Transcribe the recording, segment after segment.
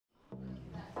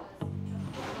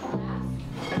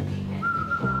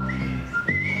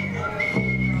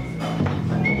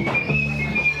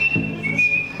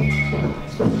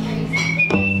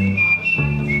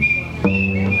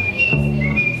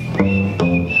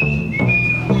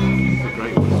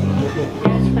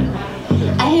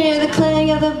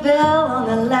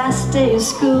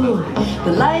school.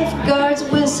 The lifeguards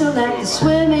whistle at the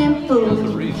swimming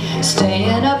pool.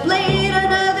 Staying up late,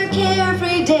 another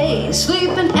carefree day.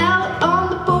 Sleeping out on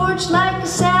the porch like a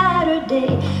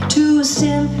Saturday to a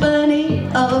symphony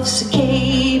of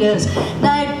cicadas,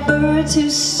 night birds who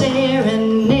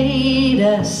serenade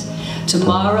us.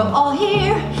 Tomorrow I'll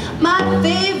hear my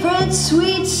favorite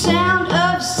sweet sound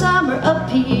of summer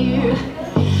appear.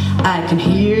 I can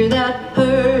hear that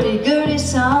hurdy-gurdy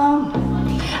song.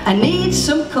 I need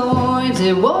some coins,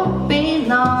 it won't be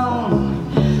long.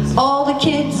 All the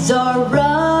kids are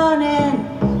running,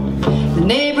 the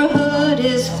neighborhood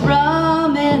is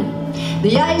thrumming.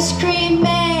 The ice cream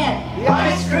man, the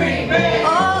ice cream man,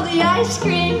 oh, the ice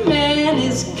cream man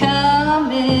is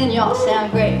coming. Y'all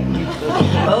sound great.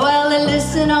 Well, I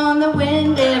listen on the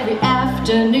wind every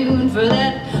afternoon for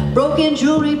that broken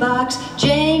jewelry box,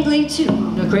 jangly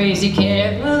tune. A crazy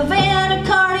caravan, a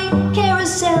carny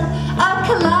carousel, a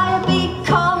calliope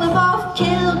calling off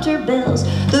kilter bells.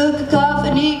 The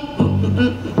cacophony,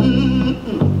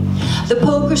 the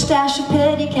poker stash of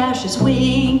petty cash is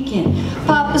winking.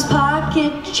 Papa's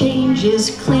pocket change is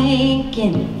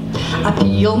clinking. I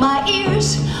peel my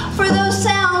ears for those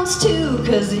sounds too,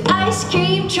 'cause the ice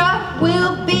cream truck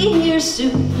will be here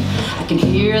soon. I can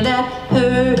hear that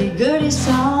hurdy-gurdy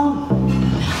song.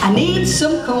 I need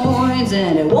some coins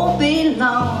and it won't be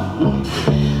long.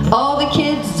 All the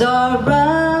kids are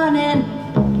running,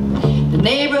 the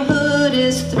neighborhood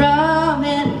is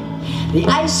thrumming. The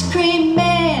ice cream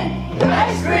man, the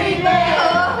ice cream man,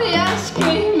 oh, the ice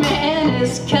cream man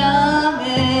is coming.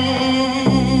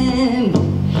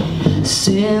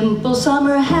 Simple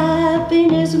summer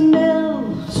happiness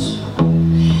melts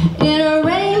in a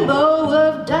rainbow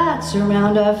of dots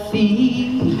around our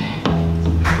feet.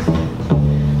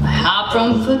 I hop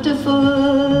from foot to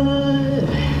foot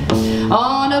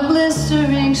on a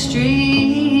blistering street.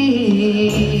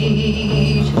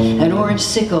 An orange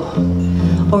sickle,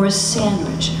 or a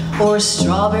sandwich, or a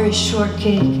strawberry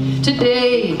shortcake.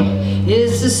 Today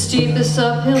is the steepest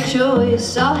uphill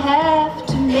choice I'll have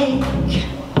to make.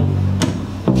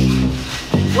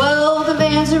 Well, the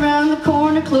van's around the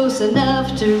corner, close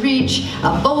enough to reach.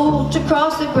 I bolt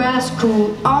across the grass,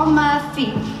 cool on my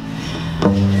feet.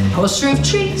 Poster of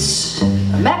treats,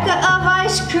 a mecca of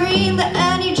ice cream, the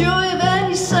any joy of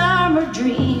any summer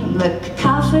dream. The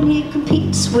cacophony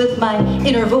competes with my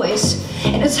inner voice,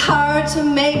 and it's hard to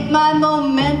make my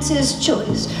momentous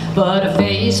choice. But a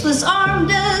faceless arm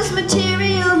does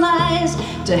materialize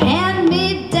to hand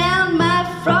me down my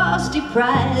frosty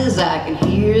prize. I can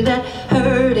hear that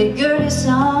hurdy-gurdy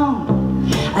song.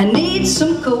 I need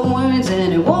some coins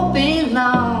and it won't be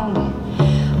long.